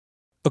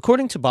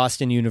According to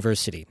Boston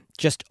University,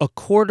 just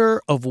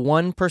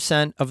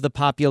 0.25% of the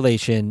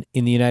population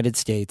in the United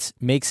States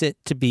makes it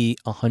to be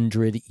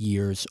 100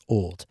 years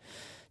old.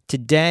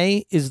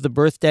 Today is the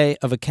birthday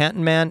of a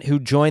Canton man who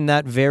joined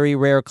that very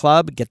rare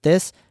club, get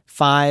this,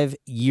 5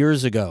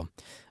 years ago.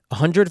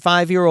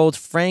 105-year-old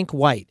Frank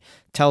White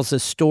tells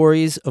us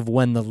stories of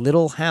when the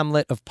little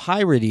hamlet of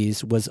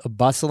Pyrites was a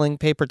bustling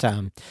paper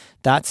town.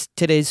 That's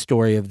today's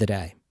story of the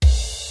day.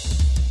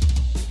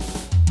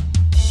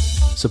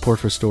 Support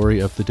for Story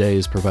of the Day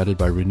is provided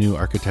by Renew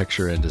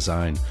Architecture and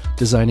Design,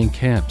 designing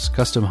camps,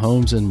 custom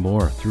homes, and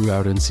more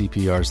throughout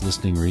NCPR's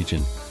listening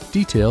region.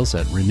 Details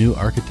at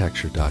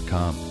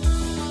renewarchitecture.com.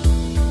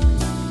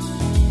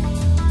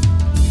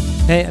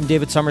 Hey, I'm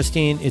David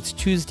Sommerstein. It's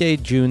Tuesday,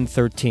 June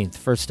 13th.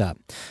 First up,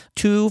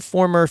 2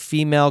 former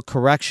female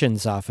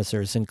corrections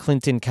officers in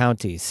Clinton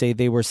County say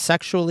they were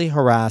sexually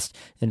harassed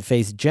and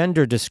faced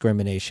gender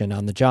discrimination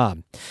on the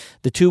job.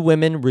 The 2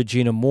 women,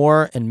 Regina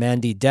Moore and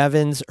Mandy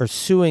Devins, are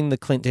suing the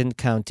Clinton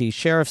County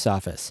Sheriff's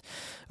Office.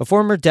 A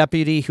former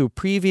deputy who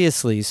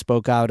previously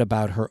spoke out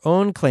about her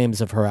own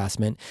claims of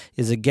harassment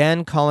is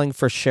again calling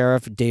for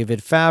Sheriff David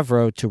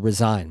Favreau to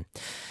resign.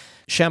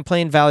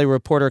 Champlain Valley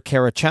reporter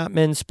Kara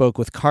Chapman spoke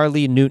with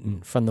Carly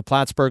Newton from the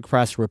Plattsburgh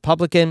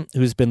Press-Republican,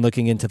 who's been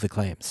looking into the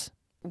claims.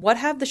 What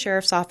have the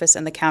sheriff's office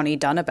and the county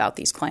done about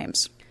these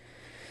claims?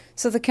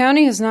 So the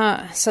county has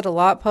not said a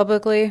lot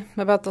publicly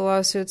about the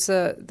lawsuits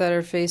that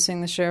are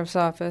facing the sheriff's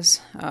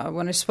office.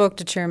 When I spoke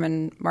to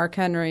Chairman Mark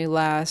Henry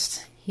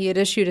last, he had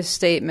issued a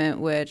statement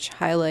which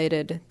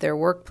highlighted their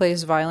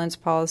workplace violence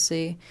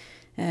policy,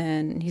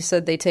 and he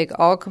said they take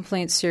all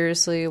complaints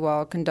seriously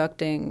while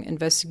conducting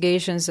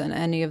investigations on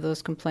any of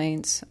those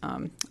complaints.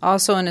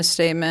 Also in his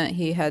statement,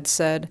 he had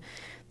said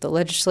the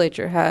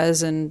legislature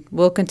has and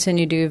will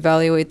continue to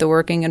evaluate the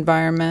working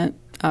environment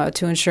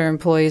to ensure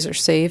employees are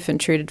safe and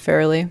treated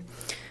fairly.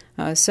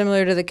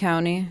 Similar to the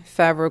county,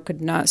 Favreau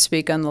could not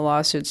speak on the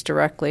lawsuits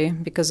directly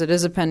because it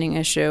is a pending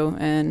issue,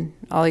 and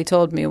all he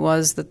told me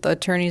was that the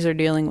attorneys are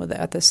dealing with it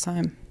at this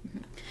time.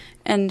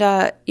 And,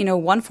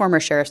 one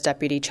former sheriff's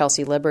deputy,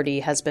 Chelsea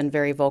Liberty, has been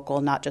very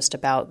vocal not just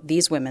about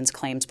these women's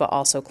claims, but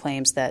also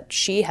claims that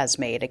she has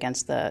made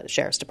against the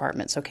sheriff's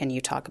department. So can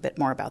you talk a bit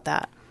more about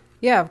that?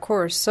 Yeah, of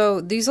course.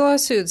 So these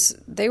lawsuits,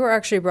 they were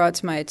actually brought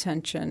to my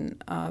attention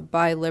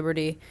by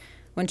Liberty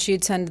when she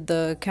attended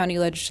the county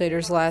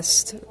legislators'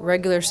 last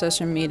regular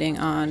session meeting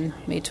on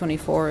May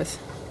 24th.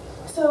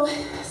 So,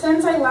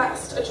 since I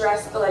last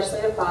addressed the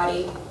legislative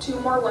body, 2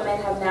 more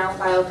women have now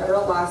filed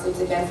federal lawsuits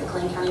against the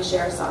Clinton County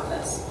Sheriff's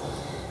Office.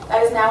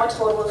 That is now a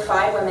total of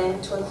 5 women,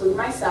 to include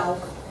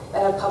myself,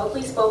 that have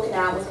publicly spoken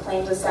out with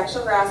claims of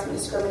sexual harassment,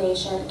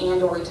 discrimination,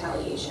 and/or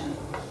retaliation.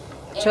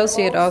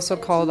 Chelsea had also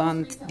called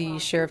on the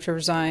sheriff to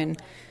resign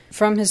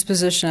from his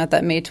position at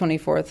that May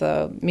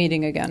 24th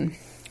meeting again.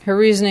 Her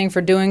reasoning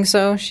for doing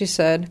so, she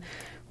said,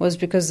 was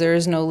because there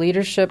is no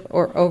leadership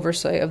or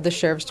oversight of the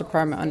sheriff's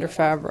department under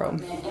Favreau.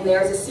 And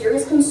there is a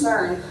serious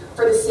concern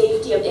for the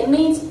safety of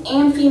inmates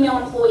and female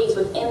employees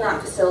within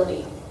that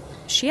facility.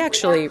 She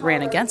actually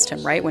ran against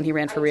him, right, when he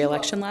ran for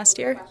re-election last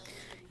year?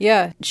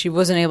 Yeah, she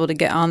wasn't able to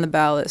get on the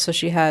ballot, so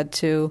she had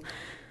to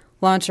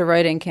launch a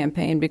write-in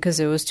campaign because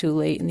it was too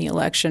late in the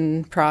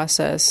election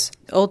process.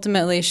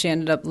 Ultimately, she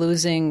ended up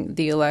losing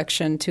the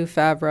election to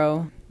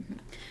Favreau.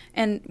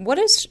 And what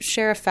does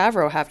Sheriff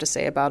Favreau have to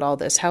say about all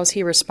this? How's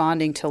he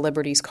responding to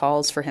Liberty's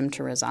calls for him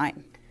to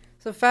resign?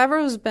 So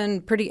Favreau's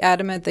been pretty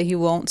adamant that he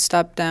won't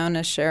step down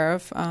as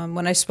sheriff.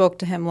 When I spoke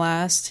to him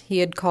last, he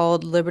had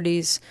called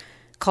Liberty's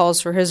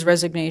calls for his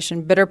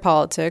resignation bitter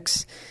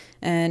politics,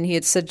 and he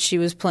had said she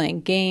was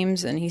playing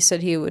games, and he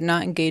said he would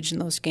not engage in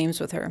those games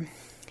with her.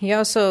 He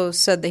also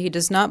said that he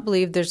does not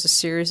believe there's a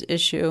serious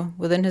issue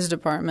within his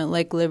department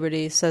like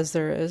Liberty says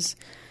there is.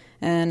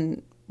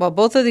 And while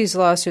both of these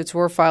lawsuits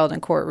were filed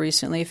in court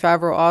recently,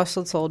 Favreau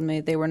also told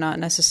me they were not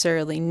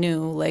necessarily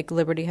new like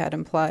Liberty had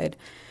implied.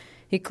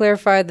 He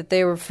clarified that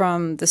they were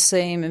from the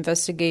same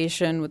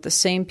investigation with the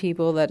same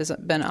people that has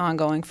been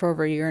ongoing for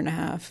over a year and a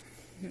half.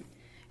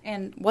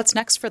 And what's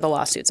next for the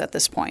lawsuits at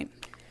this point?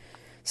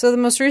 So the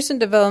most recent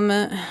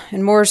development,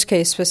 in Moore's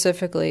case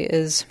specifically,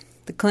 is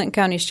the Clinton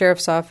County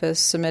Sheriff's Office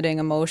submitting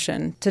a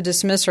motion to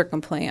dismiss her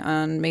complaint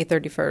on May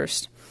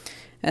 31st.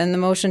 And the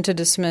motion to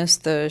dismiss,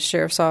 the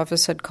Sheriff's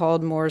Office had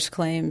called Moore's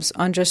claims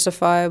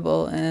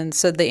unjustifiable and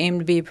said they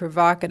aimed to be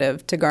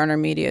provocative to garner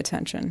media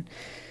attention.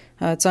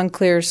 It's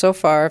unclear so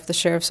far if the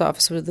Sheriff's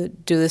Office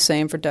would do the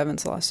same for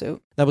Devin's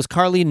lawsuit. That was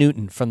Carly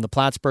Newton from the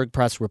Plattsburgh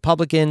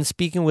Press-Republican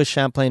speaking with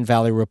Champlain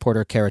Valley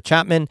reporter Kara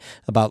Chapman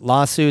about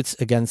lawsuits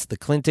against the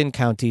Clinton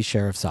County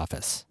Sheriff's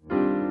Office.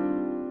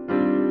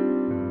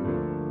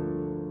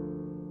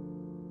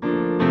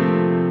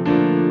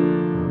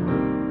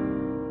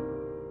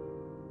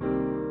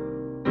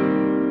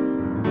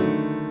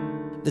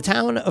 The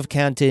town of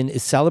Canton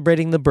is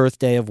celebrating the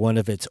birthday of one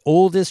of its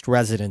oldest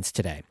residents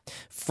today.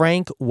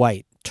 Frank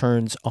White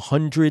turns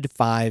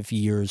 105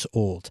 years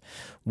old.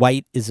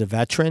 White is a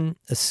veteran,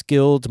 a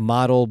skilled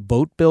model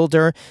boat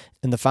builder,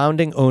 and the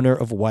founding owner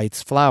of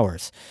White's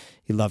Flowers.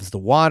 He loves the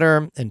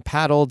water and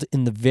paddled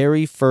in the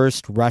very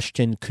first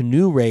Rushton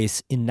canoe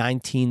race in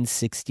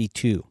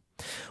 1962.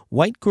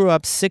 White grew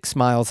up 6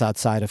 miles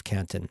outside of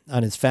Canton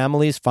on his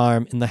family's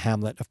farm in the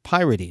hamlet of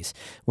Pyrites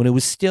when it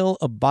was still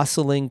a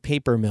bustling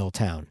paper mill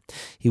town.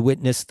 He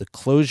witnessed the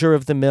closure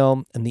of the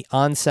mill and the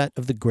onset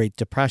of the Great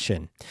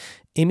Depression.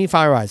 Amy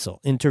Feiereisel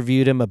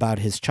interviewed him about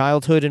his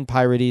childhood in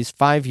Pyrites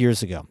 5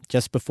 years ago,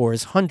 just before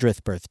his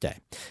 100th birthday.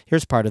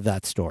 Here's part of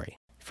that story.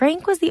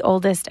 Frank was the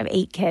oldest of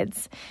 8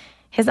 kids.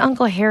 His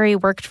uncle Harry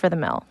worked for the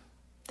mill,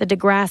 the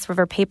DeGrasse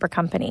River Paper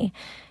Company,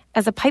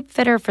 as a pipe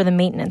fitter for the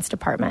maintenance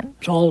department.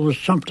 It's always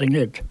something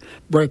that's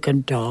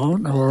breaking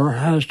down or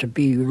has to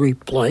be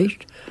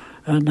replaced,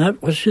 and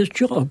that was his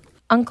job.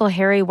 Uncle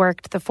Harry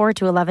worked the 4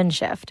 to 11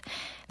 shift.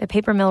 The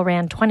paper mill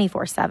ran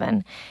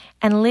 24/7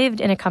 and lived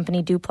in a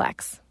company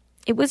duplex.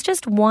 It was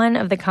just one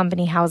of the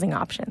company housing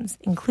options,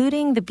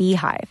 including the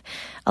Beehive,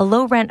 a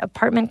low-rent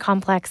apartment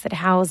complex that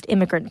housed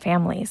immigrant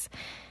families.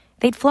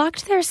 They'd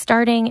flocked there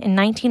starting in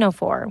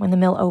 1904 when the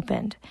mill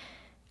opened.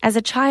 As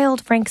a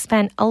child, Frank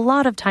spent a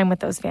lot of time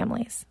with those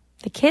families.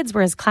 The kids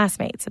were his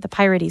classmates at the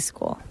Pyrites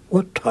school.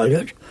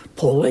 Italian,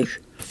 Polish,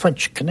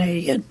 French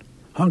Canadian,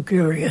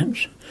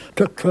 Hungarians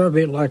took care of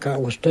me like I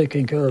was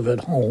taking care of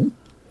at home.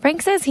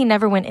 Frank says he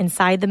never went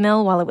inside the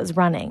mill while it was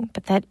running,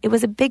 but that it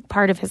was a big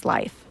part of his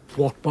life.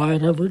 Walked by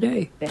it every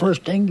day.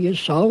 First thing you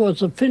saw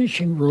was the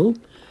finishing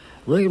room,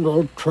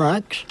 railroad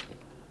tracks.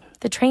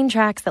 The train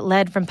tracks that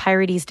led from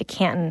Pyrites to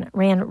Canton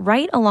ran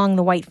right along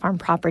the White Farm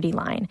property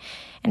line,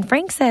 and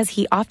Frank says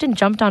he often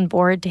jumped on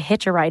board to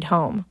hitch a ride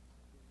home.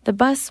 The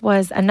bus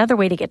was another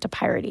way to get to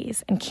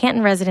Pyrites, and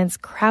Canton residents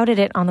crowded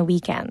it on the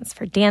weekends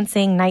for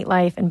dancing,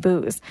 nightlife, and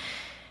booze.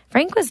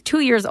 Frank was 2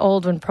 years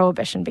old when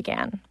Prohibition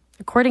began.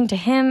 According to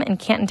him and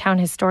Canton town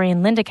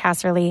historian Linda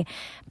Casserly,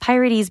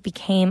 Pyrites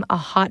became a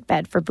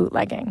hotbed for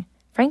bootlegging.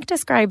 Frank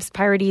describes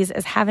Pyrites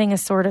as having a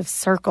sort of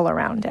circle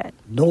around it.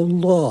 No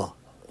law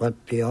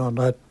went beyond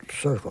that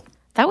circle.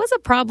 That was a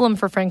problem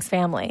for Frank's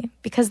family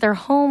because their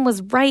home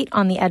was right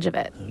on the edge of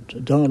it.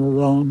 Down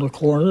around the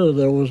corner,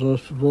 there was a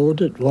road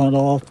that went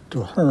off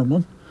to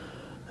Herman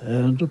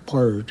and to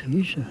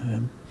Pyrites.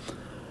 And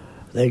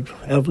they'd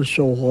ever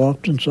so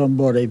often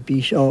somebody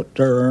be out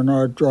there in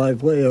our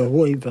driveway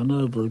waving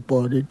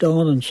everybody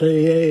down and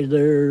say, hey,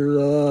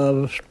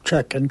 they're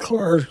checking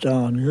cars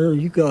down here.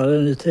 You got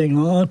anything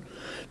on?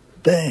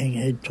 Bang,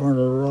 they'd turn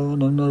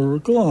around and they were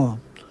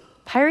gone.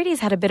 Pyrites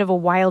had a bit of a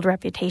wild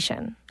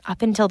reputation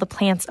up until the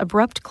plant's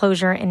abrupt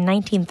closure in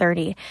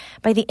 1930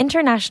 by the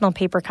International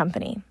Paper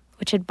Company,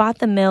 which had bought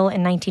the mill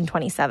in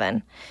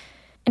 1927.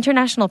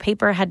 International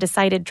Paper had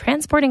decided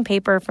transporting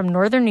paper from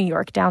northern New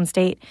York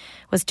downstate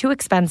was too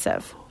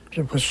expensive.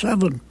 There were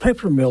 7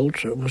 paper mills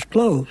that was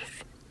closed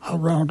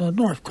around the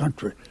North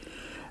Country,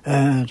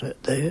 and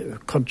they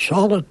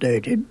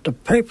consolidated the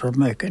paper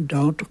making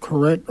down to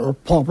Corinth or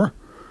Palmer,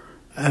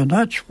 and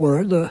that's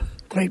where the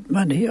great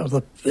many of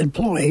the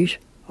employees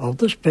of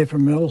this paper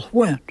mill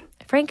went.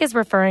 Frank is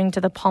referring to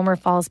the Palmer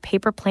Falls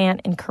paper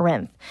plant in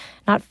Corinth,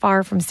 not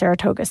far from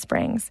Saratoga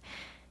Springs.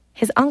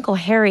 His uncle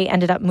Harry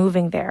ended up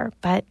moving there,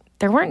 but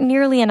there weren't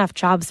nearly enough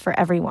jobs for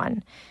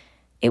everyone.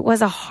 It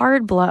was a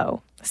hard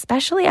blow,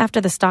 especially after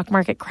the stock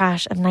market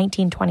crash of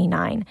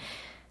 1929.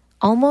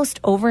 Almost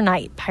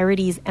overnight,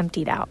 Pyrites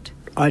emptied out.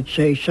 I'd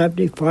say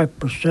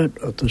 75%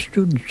 of the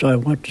students I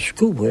went to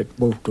school with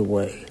moved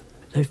away.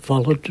 They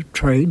followed the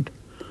train.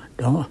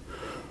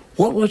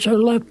 What was there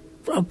left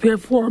up here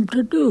for them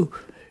to do?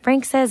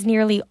 Frank says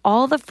nearly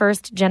all the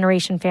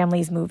first-generation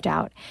families moved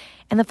out,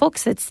 and the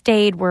folks that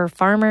stayed were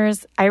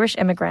farmers, Irish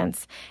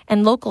immigrants,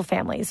 and local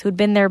families who'd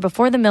been there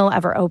before the mill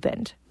ever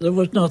opened. There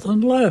was nothing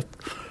left.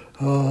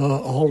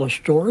 All the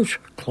stores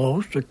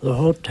closed. The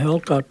hotel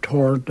got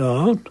torn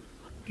down.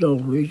 No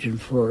reason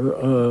for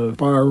a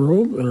bar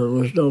room. There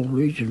was no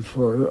reason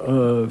for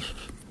a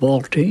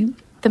ball team.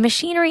 The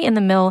machinery in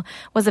the mill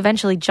was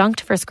eventually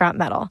junked for scrap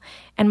metal,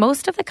 and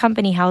most of the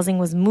company housing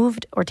was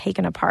moved or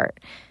taken apart.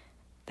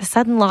 The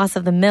sudden loss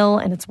of the mill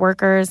and its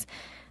workers,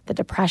 the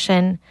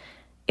Depression,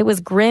 it was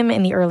grim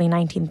in the early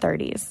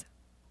 1930s.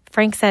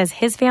 Frank says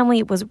his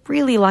family was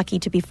really lucky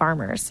to be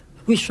farmers.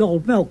 We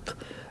sold milk,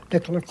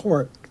 nickel a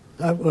quart.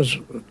 That was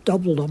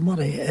double the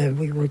money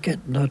we were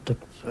getting at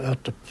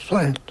the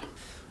plant.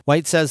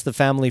 White says the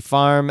family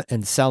farm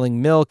and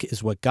selling milk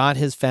is what got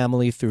his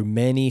family through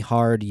many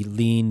hard,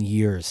 lean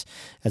years.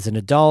 As an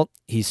adult,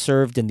 he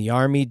served in the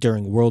Army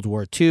during World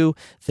War II,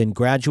 then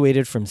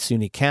graduated from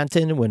SUNY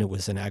Canton when it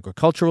was an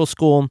agricultural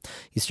school.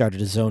 He started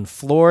his own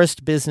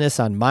florist business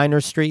on Minor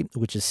Street,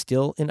 which is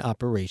still in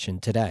operation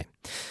today.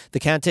 The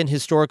Canton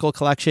Historical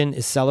Collection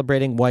is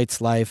celebrating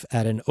White's life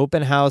at an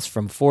open house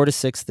from 4 to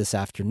 6 this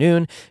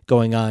afternoon,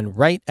 going on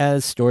right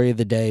as Story of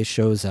the Day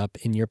shows up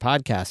in your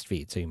podcast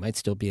feed, so you might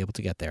still be able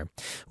to get there.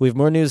 We have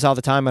more news all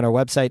the time on our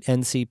website,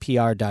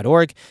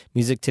 ncpr.org.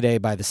 Music today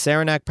by the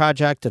Saranac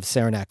Project of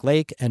Saranac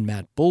Lake and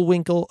Matt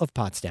Bullwinkle of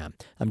Potsdam.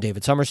 I'm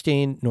David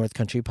Sommerstein, North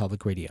Country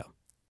Public Radio.